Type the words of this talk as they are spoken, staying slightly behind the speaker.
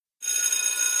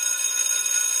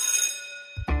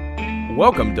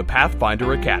Welcome to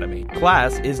Pathfinder Academy.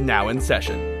 Class is now in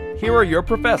session. Here are your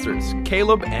professors,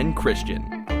 Caleb and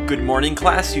Christian. Good morning,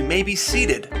 class. You may be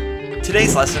seated.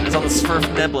 Today's lesson is on the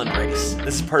Svirfneblin race.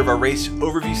 This is part of our race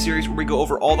overview series where we go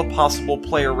over all the possible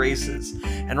player races.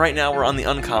 And right now we're on the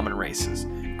uncommon races.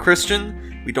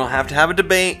 Christian, we don't have to have a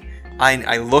debate.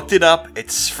 I looked it up.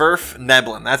 It's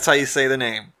Svirfneblin. That's how you say the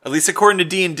name. At least according to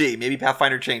D&D. Maybe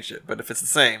Pathfinder changed it, but if it's the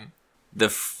same. The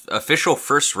official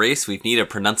first race we need a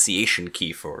pronunciation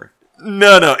key for.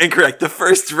 No, incorrect. The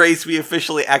first race we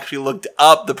officially actually looked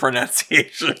up the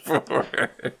pronunciation for.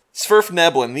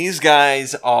 Svirfneblin. These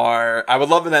guys are... I would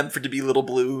love them to be little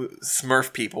blue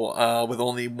Smurf people with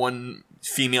only one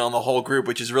female in the whole group,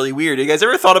 which is really weird. You guys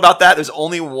ever thought about that? There's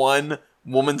only one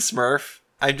woman Smurf.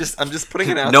 I'm just putting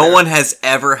it out there. No one has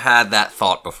ever had that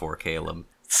thought before, Caleb.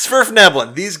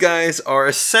 Svirfneblin. These guys are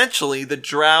essentially the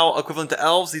drow equivalent to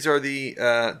elves. These are the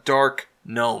dark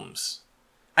gnomes.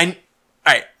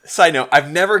 Alright, side note,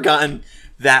 I've never gotten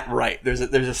that right. There's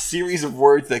a series of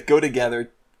words that go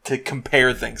together to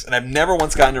compare things, and I've never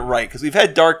once gotten it right, because we've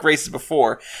had dark races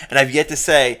before, and I've yet to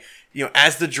say,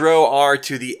 as the drow are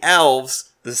to the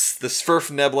elves, the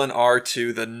Svirfneblin are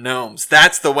to the gnomes.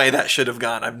 That's the way that should have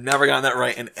gone. I've never gotten that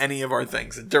right in any of our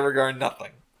things. In Durgar,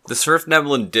 nothing. The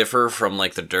Svirfneblin differ from, the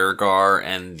Durgar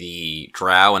and the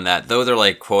Drow in that, though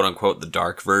they're, quote-unquote, the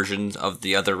dark versions of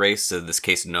the other race, so in this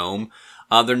case, gnome,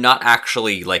 they're not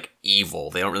actually,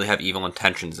 evil. They don't really have evil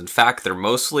intentions. In fact, they're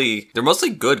mostly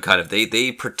good, kind of.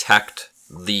 They protect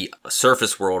the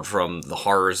surface world from the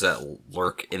horrors that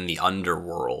lurk in the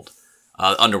underworld.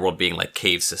 Underworld being,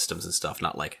 cave systems and stuff,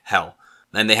 not, hell.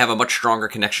 And they have a much stronger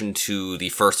connection to the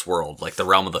first world, the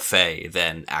realm of the Fae,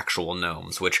 than actual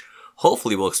gnomes, which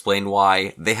hopefully will explain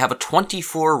why they have a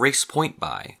 24 race point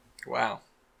buy. Wow.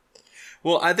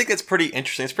 Well, I think it's pretty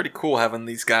interesting. It's pretty cool having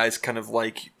these guys kind of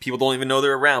people don't even know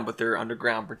they're around, but they're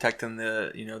underground protecting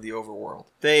the overworld.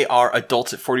 They are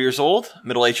adults at 40 years old,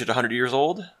 middle-aged at 100 years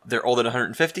old. They're old at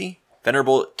 150,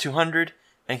 venerable at 200,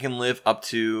 and can live up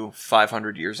to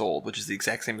 500 years old, which is the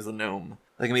exact same as the gnome.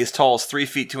 They can be as tall as 3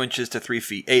 feet 2 inches to 3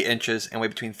 feet 8 inches and weigh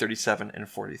between 37 and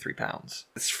 43 pounds.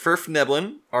 The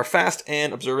Svirfneblin are fast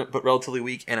and observant, but relatively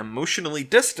weak and emotionally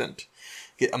distant.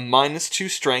 Get a -2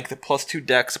 strength, a +2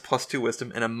 dex, a +2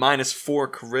 wisdom, and a -4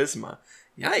 charisma.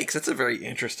 Yikes, that's a very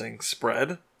interesting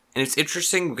spread. And it's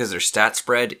interesting because their stat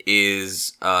spread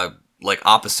is,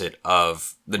 opposite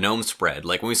of the gnome spread.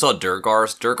 When we saw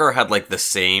Durgar had, the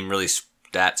same really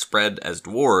stat spread as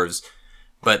dwarves,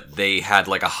 but they had,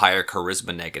 a higher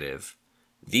charisma negative.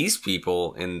 These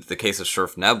people, in the case of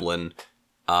Svirfneblin,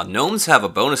 gnomes have a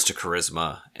bonus to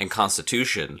charisma and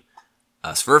constitution.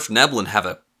 Svirfneblin have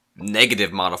a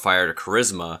negative modifier to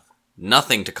charisma,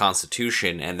 nothing to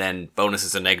constitution, and then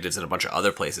bonuses and negatives in a bunch of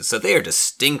other places. So they are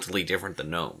distinctly different than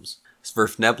gnomes.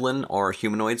 Svirfneblin are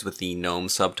humanoids with the gnome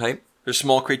subtype. They're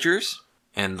small creatures.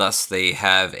 And thus they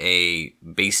have a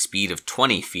base speed of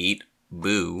 20 feet.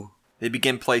 Boo. They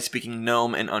begin play speaking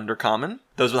gnome and undercommon.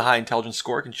 Those with a high intelligence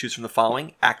score can choose from the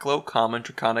following: Aklo, Common,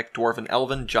 Draconic, Dwarven,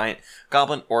 Elven, Giant,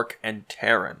 Goblin, Orc, and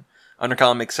Terran.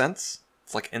 Undercommon makes sense.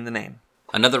 It's in the name.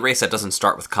 Another race that doesn't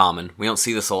start with common. We don't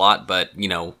see this a lot, but,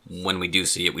 when we do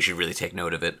see it, we should really take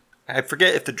note of it. I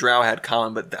forget if the drow had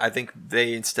common, but I think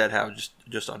they instead have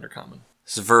just undercommon.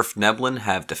 Svirfneblin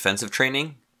have defensive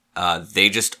training. They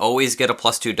just always get a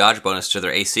 +2 dodge bonus to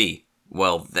their AC.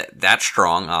 Well, that's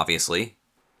strong, obviously.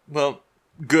 Well,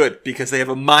 good, because they have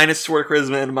a -4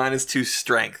 charisma and a -2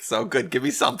 strength. So good, give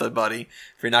me something, buddy,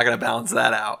 if you're not going to balance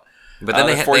that out. But then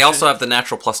they also have the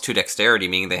natural +2 dexterity,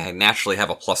 meaning they naturally have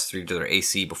a +3 to their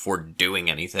AC before doing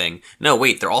anything. No,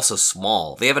 wait, they're also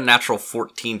small. They have a natural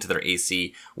 14 to their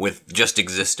AC with just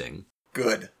existing.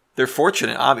 Good. They're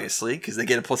fortunate, obviously, because they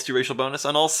get a +2 racial bonus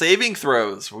on all saving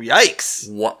throws. Yikes!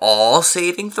 What, all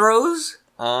saving throws?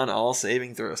 On all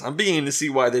saving throws. I'm beginning to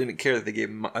see why they didn't care that they gave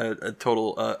them a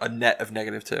total, a net of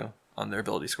 -2 on their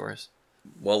ability scores.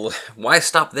 Well, why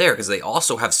stop there? Because they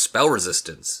also have spell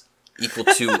resistance. Equal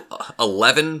to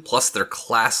 11 plus their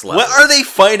class level. What are they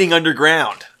fighting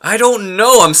underground? I don't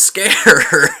know. I'm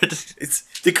scared.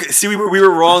 See, we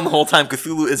were wrong the whole time.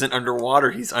 Cthulhu isn't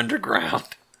underwater. He's underground.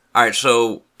 All right,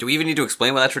 so do we even need to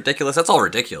explain why that's ridiculous? That's all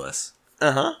ridiculous.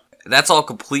 Uh-huh. That's all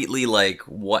completely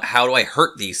what? How do I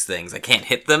hurt these things? I can't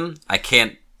hit them. I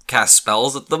can't cast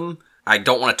spells at them. I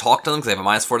don't want to talk to them because they have a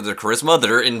 -4 to their charisma.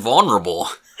 They're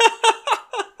invulnerable.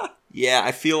 Yeah,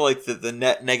 I feel like the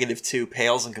net -2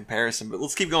 pales in comparison, but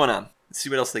let's keep going on. Let's see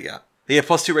what else they got. They have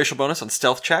 +2 racial bonus on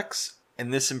stealth checks,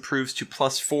 and this improves to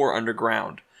 +4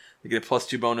 underground. They get a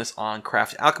 +2 bonus on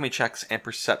craft alchemy checks and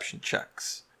perception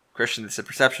checks. Christian, this is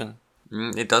perception.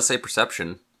 It does say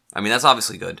perception. I mean, that's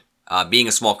obviously good. Being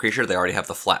a small creature, they already have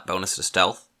the flat bonus to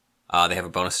stealth. They have a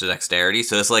bonus to dexterity,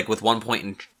 so it's like with 1 point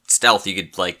in stealth, you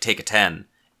could like take a 10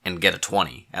 and get a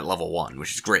 20 at level 1,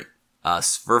 which is great.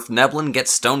 Svirfneblin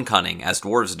gets Stone Cunning, as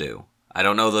dwarves do. I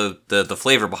don't know the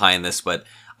flavor behind this, but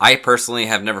I personally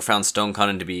have never found Stone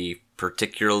Cunning to be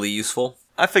particularly useful.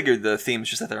 I figured the theme is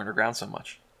just that they're underground so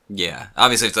much. Yeah,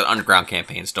 obviously it's an underground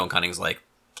campaign. Stone Cunning's like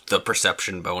the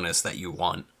perception bonus that you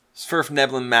want.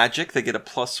 Svirfneblin magic, they get a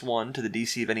 +1 to the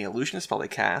DC of any illusionist spell they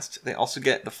cast. They also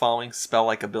get the following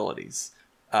spell-like abilities.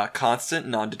 Constant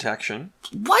non-detection.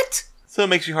 What? So it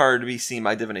makes you harder to be seen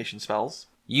by divination spells.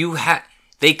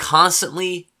 They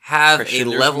constantly have Christian,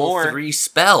 a there's level more. 3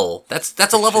 spell.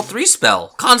 That's a level 3 spell.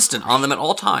 Constant on them at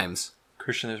all times.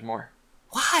 Christian, there's more.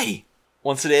 Why?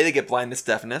 Once a day, they get blindness,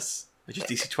 deafness, which is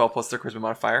DC 12 plus their charisma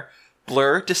modifier.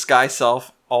 Blur, disguise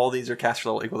self. All these are cast for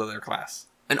level equal to their class.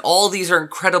 And all these are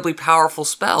incredibly powerful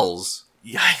spells.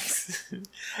 Yikes.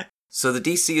 So the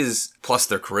DC is plus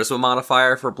their charisma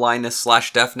modifier for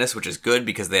blindness/deafness, which is good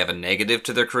because they have a negative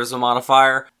to their charisma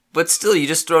modifier. But still, you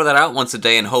just throw that out once a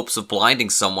day in hopes of blinding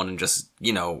someone and just,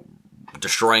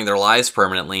 destroying their lives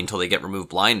permanently until they get removed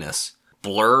blindness.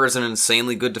 Blur is an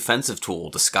insanely good defensive tool.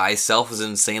 Disguise self is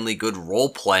an insanely good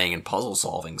role-playing and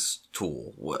puzzle-solving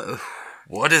tool.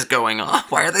 What is going on?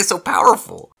 Why are they so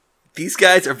powerful? These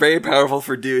guys are very powerful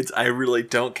for dudes I really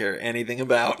don't care anything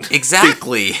about.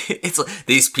 Exactly. It's like,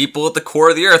 these people at the core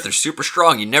of the earth are super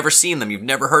strong. You've never seen them. You've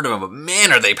never heard of them. But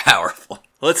man, are they powerful.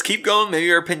 Let's keep going. Maybe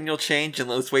our opinion will change, and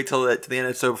let's wait till to the end of the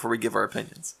episode before we give our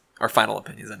opinions. Our final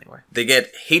opinions, anyway. They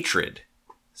get Hatred.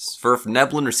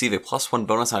 Svirfneblin receive a +1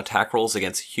 bonus on attack rolls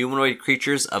against humanoid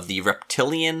creatures of the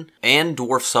reptilian and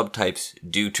dwarf subtypes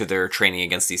due to their training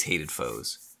against these hated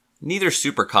foes. Neither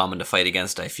super common to fight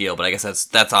against, I feel, but I guess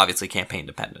that's obviously campaign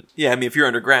dependent. Yeah, I mean, if you're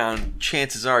underground,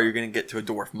 chances are you're going to get to a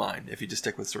dwarf mind if you just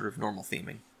stick with sort of normal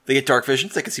theming. They get dark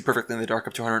vision, so they can see perfectly in the dark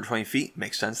up to 120 feet.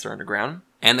 Makes sense, they're underground.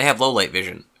 And they have low light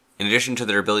vision. In addition to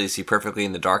their ability to see perfectly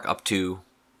in the dark up to,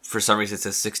 for some reason it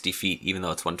says 60 feet, even though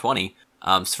it's 120,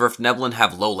 Svirfneblin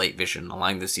have low light vision,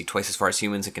 allowing them to see twice as far as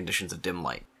humans in conditions of dim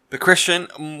light. But Christian,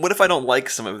 what if I don't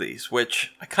like some of these?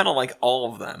 Which, I kind of like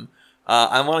all of them.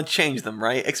 I want to change them,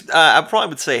 right? I probably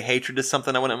would say Hatred is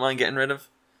something I wouldn't mind getting rid of.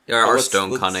 There are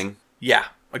Stone Cunning. Yeah,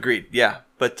 agreed, yeah.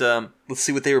 But let's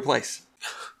see what they replace.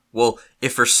 Well,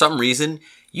 if for some reason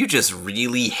you just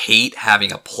really hate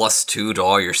having a +2 to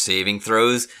all your saving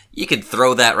throws, you could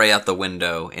throw that right out the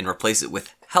window and replace it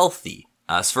with Healthy.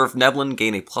 Svirfneblin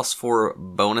gain a +4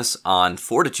 bonus on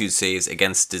Fortitude saves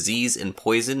against disease and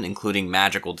poison, including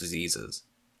magical diseases.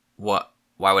 What?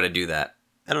 Why would I do that?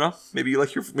 I don't know. Maybe you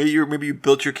like maybe you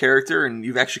built your character and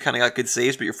you've actually kind of got good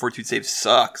saves, but your Fortitude save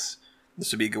sucks.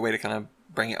 This would be a good way to kind of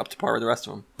bring it up to par with the rest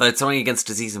of them. But it's only against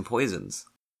disease and poisons.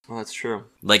 Well, that's true.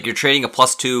 Like, you're trading a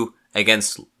 +2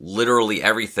 against literally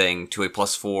everything to a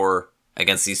 +4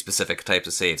 against these specific types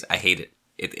of saves. I hate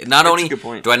it. Not only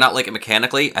do I not like it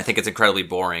mechanically, I think it's incredibly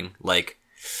boring. Like,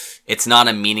 it's not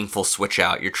a meaningful switch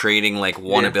out. You're trading, like,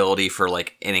 one ability for,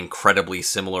 like, an incredibly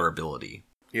similar ability.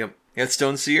 Yep. You got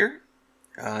Stone Seer.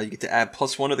 You get to add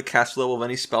 +1 to the cast level of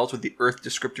any spells with the Earth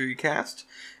descriptor you cast.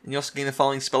 And you also gain the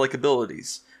following spell-like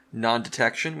abilities.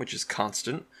 Non-detection, which is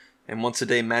constant. And once a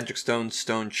day, Magic Stone,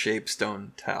 Stone Shape,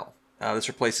 Stone Tell. This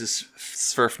replaces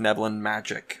Svirfneblin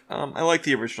magic. I like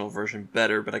the original version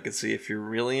better, but I could see if you're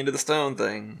really into the stone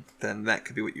thing, then that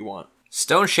could be what you want.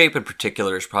 Stone Shape in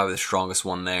particular is probably the strongest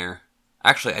one there.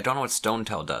 Actually, I don't know what Stone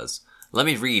Tell does. Let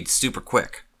me read super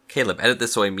quick. Caleb, edit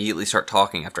this so I immediately start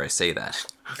talking after I say that.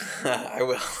 I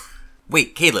will.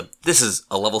 Wait, Caleb, this is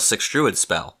a level 6 druid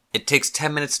spell. It takes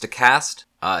 10 minutes to cast.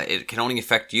 It can only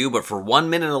affect you, but for 1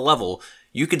 minute a level,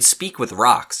 you can speak with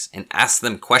rocks and ask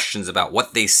them questions about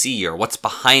what they see or what's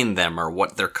behind them or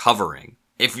what they're covering.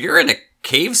 If you're in a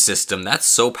cave system, that's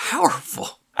so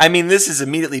powerful. I mean, this is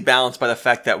immediately balanced by the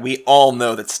fact that we all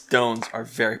know that stones are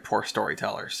very poor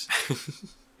storytellers.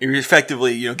 You're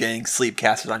effectively, getting sleep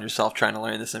casted on yourself trying to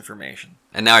learn this information.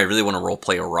 And now I really want to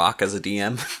roleplay a rock as a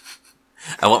DM.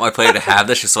 I want my player to have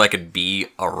this just so I could be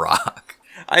a rock.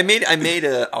 I made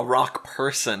a rock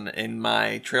person in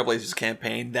my Trailblazers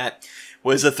campaign that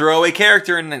was a throwaway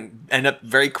character and ended up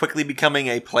very quickly becoming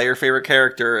a player favorite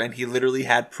character, and he literally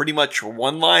had pretty much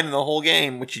one line in the whole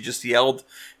game, which he just yelled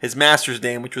his master's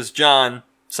name, which was John.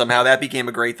 Somehow that became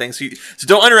a great thing. So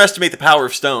don't underestimate the power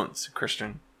of stones,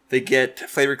 Christian. They get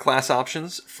flavored class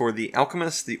options for the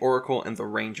Alchemist, the Oracle, and the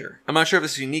Ranger. I'm not sure if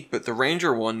this is unique, but the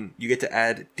Ranger one, you get to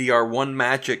add DR1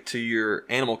 magic to your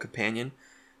animal companion,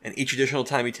 and each additional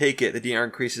time you take it, the DR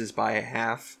increases by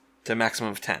half to a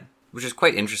maximum of 10. Which is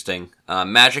quite interesting.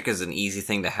 Magic is an easy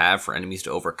thing to have for enemies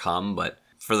to overcome, but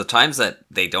For the times that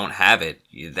they don't have it,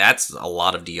 that's a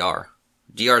lot of DR.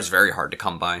 DR is very hard to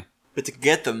come by. But to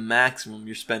get the maximum,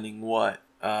 you're spending what?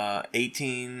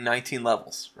 18, 19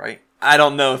 levels, right? I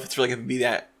don't know if it's really going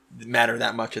to matter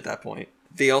that much at that point.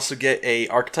 They also get a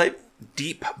archetype,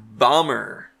 Deep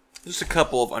Bomber. Just a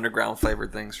couple of underground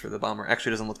flavored things for the Bomber.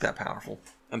 Actually, it doesn't look that powerful.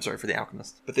 I'm sorry, for the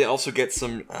Alchemist. But they also get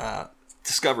some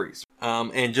discoveries.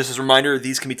 And just as a reminder,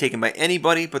 these can be taken by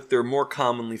anybody, but they're more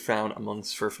commonly found among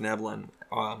Svirfneblin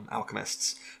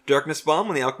alchemists. Darkness Bomb.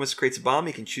 When the alchemist creates a bomb,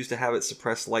 he can choose to have it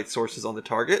suppress light sources on the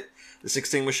target. This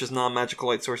extinguishes non-magical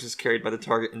light sources carried by the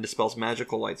target and dispels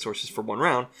magical light sources for 1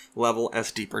 round, level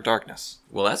as Deeper Darkness.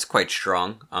 Well, that's quite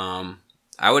strong.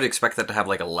 I would expect that to have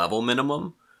like a level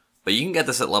minimum, but you can get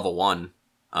this at level 1.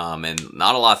 And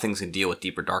not a lot of things can deal with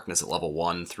Deeper Darkness at level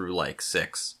 1 through like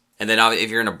 6. And then if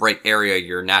you're in a bright area,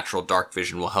 your natural dark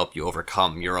vision will help you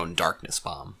overcome your own Darkness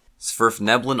Bomb.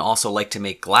 Svirfneblin also like to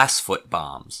make Glassfoot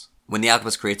bombs. When the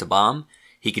alchemist creates a bomb,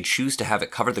 he can choose to have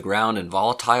it cover the ground in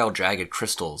volatile, jagged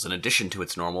crystals in addition to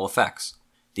its normal effects.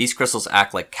 These crystals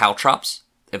act like caltrops,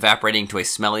 evaporating to a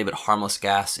smelly but harmless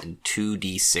gas in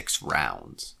 2d6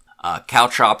 rounds.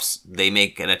 Caltrops, they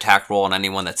make an attack roll on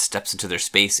anyone that steps into their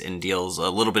space and deals a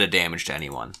little bit of damage to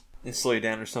anyone. And slow you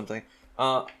down or something.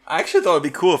 I actually thought it would be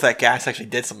cool if that gas actually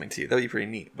did something to you. That would be pretty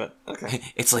neat, but okay.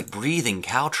 It's like breathing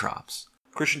caltrops.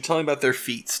 Christian, tell me about their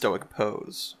feat, Stoic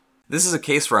Pose. This is a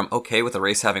case where I'm okay with a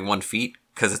race having 1 feat,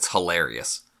 because it's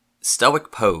hilarious.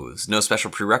 Stoic Pose. No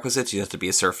special prerequisites, you have to be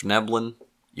a Svirfneblin.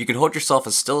 You can hold yourself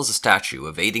as still as a statue,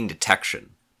 evading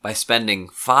detection. By spending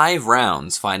 5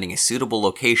 rounds finding a suitable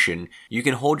location, you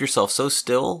can hold yourself so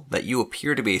still that you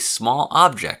appear to be a small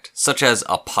object, such as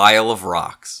a pile of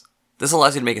rocks. This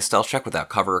allows you to make a stealth check without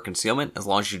cover or concealment, as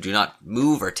long as you do not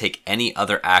move or take any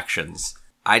other actions.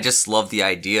 I just love the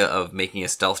idea of making a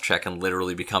stealth check and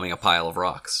literally becoming a pile of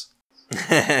rocks.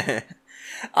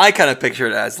 I kind of picture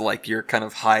it as like you're kind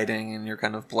of hiding and you're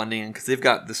kind of blending in, because they've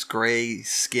got this gray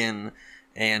skin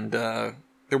and they're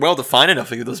well defined enough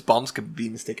that those bumps could be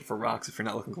mistaken for rocks if you're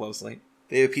not looking closely.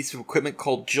 They have a piece of equipment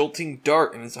called Jolting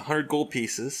Dart, and it's 100 gold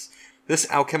pieces. This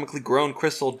alchemically grown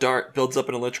crystal dart builds up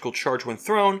an electrical charge when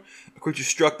thrown. A creature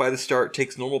struck by this dart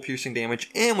takes normal piercing damage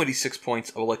and 1d6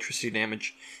 points of electricity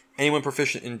damage. Anyone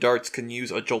proficient in darts can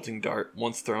use a Jolting Dart.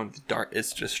 Once thrown, the dart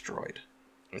is destroyed.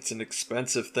 It's an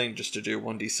expensive thing just to do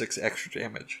 1d6 extra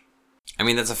damage. I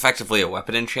mean, that's effectively a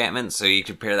weapon enchantment, so you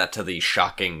compare that to the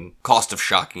shocking cost of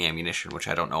shocking ammunition, which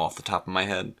I don't know off the top of my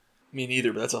head. Me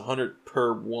neither, but that's 100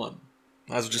 per one.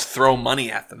 Might as well just throw money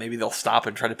at them. Maybe they'll stop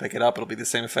and try to pick it up. It'll be the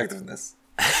same effectiveness.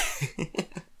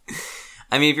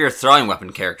 I mean, if you're a throwing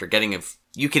weapon character,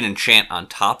 you can enchant on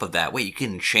top of that. Wait, you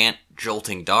can enchant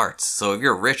Jolting Darts. So if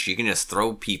you're rich, you can just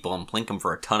throw people and plink them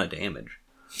for a ton of damage.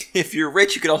 If you're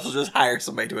rich, you could also just hire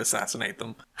somebody to assassinate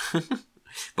them.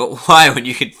 But why when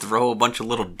you could throw a bunch of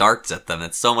little darts at them?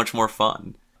 It's so much more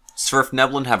fun.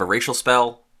 Svirfneblin have a racial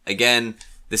spell. Again,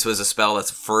 this was a spell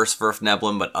that's for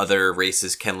Svirfneblin, but other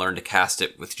races can learn to cast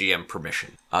it with GM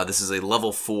permission. This is a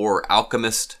level 4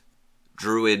 alchemist,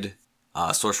 druid,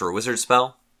 sorcerer, wizard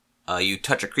spell. You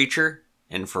touch a creature,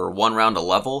 and for 1 round a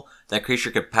level, that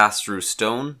creature could pass through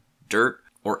stone, dirt,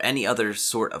 or any other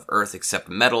sort of earth except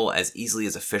metal as easily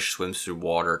as a fish swims through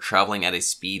water, traveling at a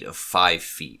speed of 5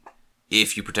 feet.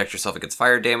 If you protect yourself against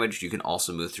fire damage, you can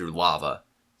also move through lava.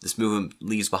 This movement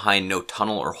leaves behind no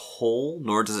tunnel or hole,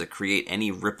 nor does it create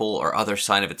any ripple or other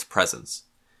sign of its presence.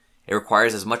 It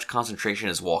requires as much concentration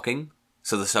as walking,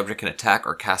 so the subject can attack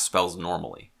or cast spells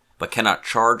normally, but cannot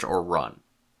charge or run.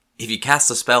 If you cast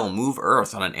the spell Move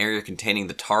Earth on an area containing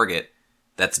the target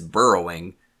that's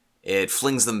burrowing, it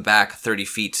flings them back 30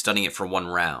 feet, stunning it for 1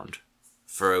 round,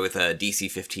 with a DC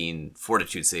 15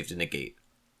 Fortitude save to negate.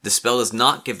 The spell does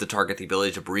not give the target the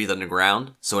ability to breathe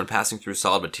underground, so when passing through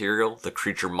solid material, the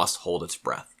creature must hold its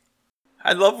breath.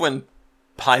 I love when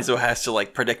Paizo has to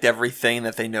predict everything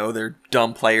that they know their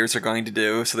dumb players are going to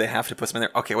do, so they have to put them in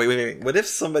there. Okay, wait. What if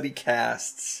somebody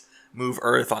casts Move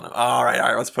Earth on them? All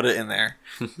right, let's put it in there.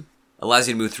 Allows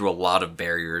you to move through a lot of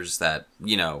barriers that,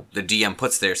 the DM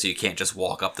puts there, so you can't just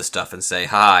walk up the stuff and say,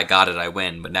 "Ha, I got it, I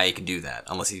win." But now you can do that,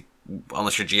 unless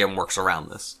your GM works around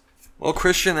this. Well,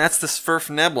 Christian, that's the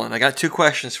Svirfneblin. I got 2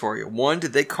 questions for you. 1,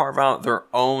 did they carve out their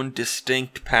own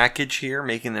distinct package here,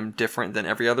 making them different than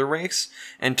every other race?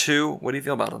 And 2, what do you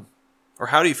feel about them? Or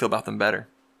how do you feel about them better?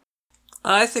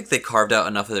 I think they carved out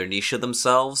enough of their niche of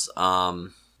themselves.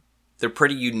 They're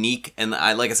pretty unique, and what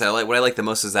I like the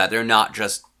most is that they're not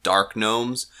just dark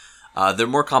gnomes. They're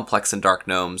more complex than dark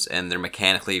gnomes, and they're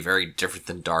mechanically very different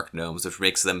than dark gnomes, which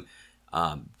makes them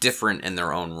different in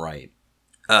their own right.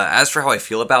 As for how I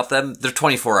feel about them, they're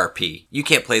 24 RP. You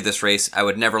can't play this race. I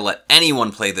would never let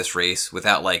anyone play this race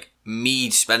without, me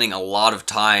spending a lot of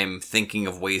time thinking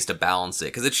of ways to balance it,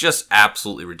 because it's just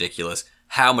absolutely ridiculous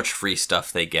how much free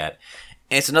stuff they get.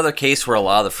 And it's another case where a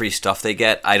lot of the free stuff they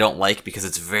get I don't like because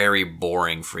it's very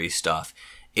boring free stuff.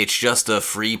 It's just a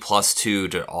free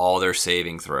 +2 to all their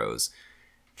saving throws.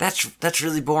 That's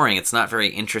really boring. It's not very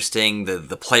interesting.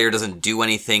 The player doesn't do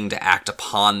anything to act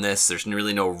upon this. There's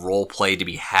really no role play to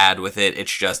be had with it.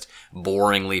 It's just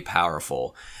boringly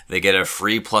powerful. They get a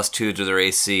free +2 to their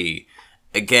AC.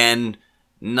 Again,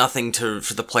 nothing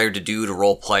for the player to do to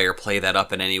role play or play that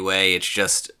up in any way. It's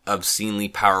just obscenely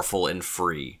powerful and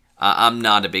free. I'm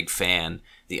not a big fan.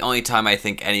 The only time I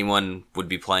think anyone would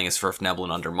be playing as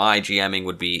Svirfneblin under my GMing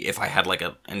would be if I had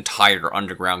an entire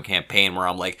underground campaign where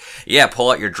I'm yeah,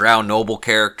 pull out your Drow Noble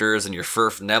characters and your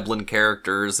Svirfneblin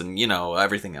characters and,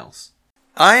 everything else.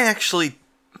 I actually,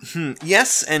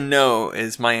 yes and no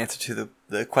is my answer to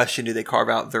the question, do they carve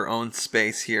out their own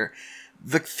space here?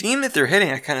 The theme that they're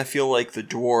hitting, I kind of feel like the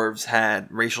dwarves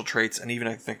had racial traits and even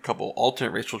I think a couple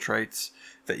alternate racial traits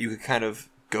that you could kind of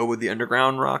go with the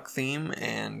underground rock theme,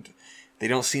 and they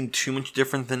don't seem too much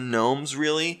different than gnomes,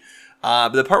 really.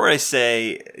 But the part where I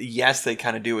say, yes, they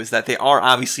kind of do, is that they are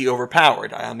obviously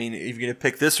overpowered. I mean, if you're going to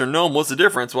pick this or gnome, what's the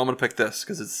difference? Well, I'm going to pick this,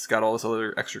 because it's got all this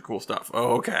other extra cool stuff.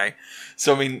 Oh, okay.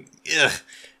 So, I mean,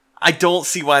 I don't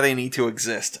see why they need to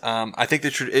exist. I think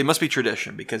it must be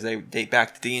tradition, because they date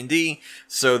back to D&D,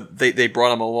 so they brought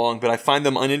them along, but I find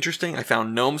them uninteresting. I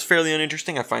found gnomes fairly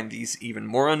uninteresting. I find these even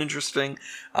more uninteresting.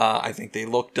 I think they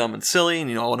look dumb and silly,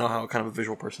 and you all know how kind of a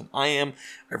visual person I am.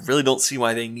 I really don't see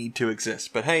why they need to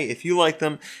exist. But hey, if you like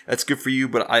them, that's good for you,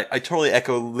 but I totally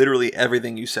echo literally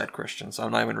everything you said, Christian, so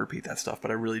I'm not even going to repeat that stuff,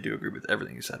 but I really do agree with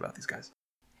everything you said about these guys.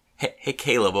 Hey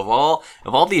Caleb, of all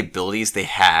the abilities they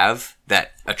have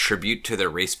that attribute to their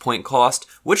race point cost,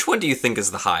 which one do you think is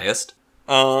the highest?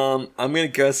 I'm gonna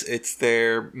guess it's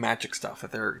their magic stuff,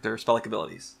 their spell-like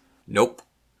abilities. Nope.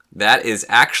 That is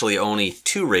actually only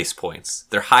 2 race points.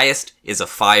 Their highest is a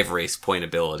 5 race point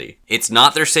ability. It's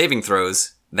not their saving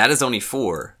throws. That is only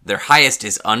 4. Their highest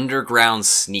is Underground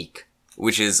Sneak,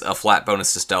 which is a flat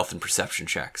bonus to stealth and perception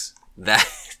checks.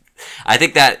 I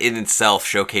think that in itself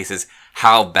showcases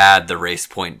how bad the race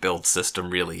point build system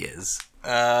really is.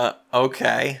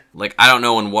 Okay. I don't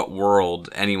know in what world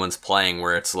anyone's playing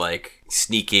where it's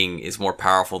sneaking is more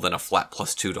powerful than a flat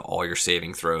 +2 to all your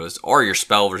saving throws, or your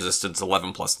spell resistance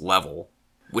 11 plus level,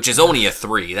 which is only a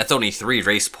 3. That's only 3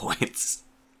 race points.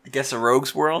 I guess a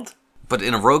rogue's world? But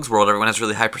in a rogue's world, everyone has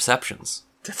really high perceptions.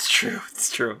 That's true.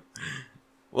 It's true.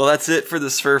 Well, that's it for the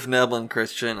Svirfneblin,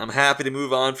 Christian. I'm happy to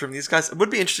move on from these guys. I would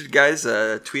be interested, guys,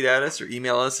 tweet at us or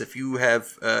email us if you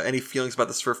have any feelings about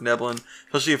the Svirfneblin,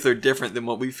 especially if they're different than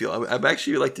what we feel. I'd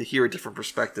actually like to hear a different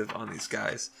perspective on these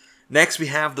guys. Next, we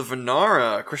have the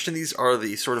Vanara. Christian, these are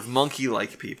the sort of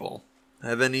monkey-like people.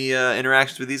 Have any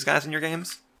interactions with these guys in your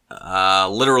games?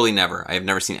 Literally never. I have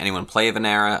never seen anyone play a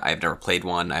Vanara. I have never played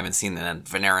one. I haven't seen the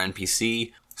Vanara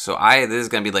NPC. So this is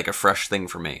going to be a fresh thing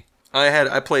for me.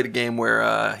 I played a game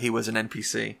where he was an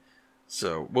NPC,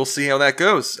 so we'll see how that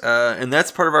goes. And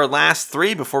that's part of our last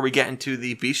 3 before we get into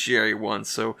the bestiary one,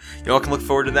 so you all can look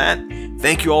forward to that.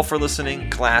 Thank you all for listening.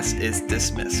 Class is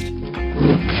dismissed.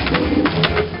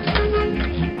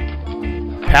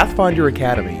 Pathfinder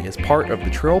Academy is part of the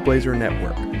Trailblazer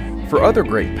Network. For other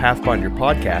great Pathfinder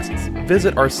podcasts,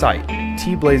 visit our site,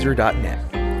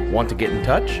 tblazer.net. Want to get in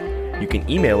touch? You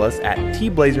can email us at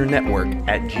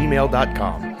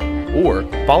tblazernetwork@gmail.com. or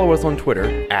follow us on Twitter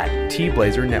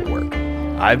 @tblazernetwork.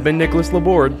 I've been Nicholas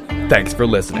Laborde. Thanks for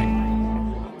listening.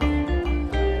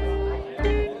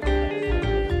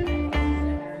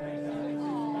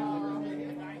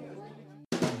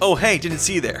 Oh, hey, didn't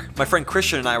see you there. My friend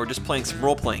Christian and I were just playing some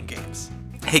role-playing games.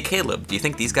 Hey Caleb, do you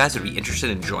think these guys would be interested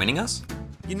in joining us?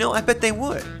 You know, I bet they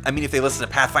would. I mean, if they listen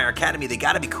to Pathfinder Academy, they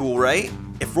gotta be cool, right?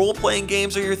 If role-playing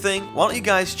games are your thing, why don't you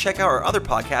guys check out our other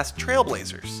podcast,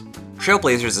 Trailblazers?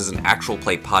 Trailblazers is an actual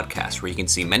play podcast where you can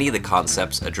see many of the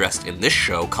concepts addressed in this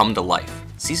show come to life.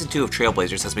 Season 2 of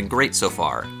Trailblazers has been great so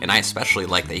far, and I especially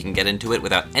like that you can get into it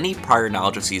without any prior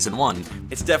knowledge of Season 1.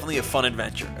 It's definitely a fun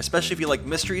adventure, especially if you like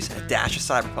mysteries and a dash of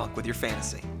cyberpunk with your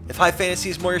fantasy. If high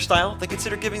fantasy is more your style, then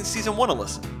consider giving Season 1 a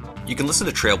listen. You can listen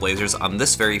to Trailblazers on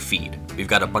this very feed. We've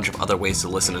got a bunch of other ways to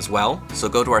listen as well, so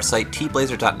go to our site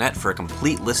tblazer.net for a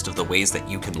complete list of the ways that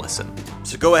you can listen.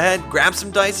 So go ahead, grab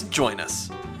some dice, and join us.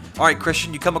 Alright,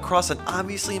 Christian, you come across an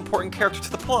obviously important character to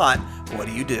the plot. What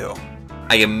do?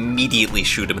 I immediately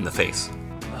shoot him in the face.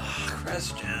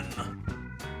 Christian.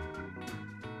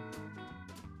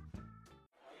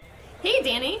 Hey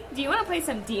Danny, do you want to play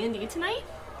some D&D tonight?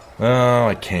 Oh,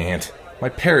 I can't. My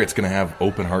parrot's gonna have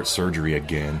open heart surgery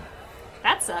again.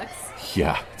 That sucks.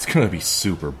 Yeah, it's gonna be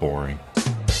super boring.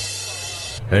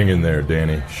 Hang in there,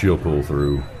 Danny. She'll pull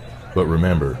through. But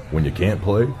remember, when you can't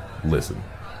play, listen.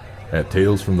 At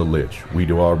Tales from the Lich, we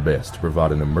do our best to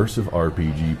provide an immersive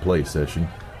RPG play session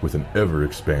with an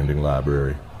ever-expanding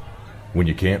library. When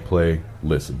you can't play,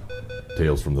 listen.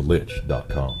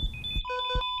 TalesFromTheLich.com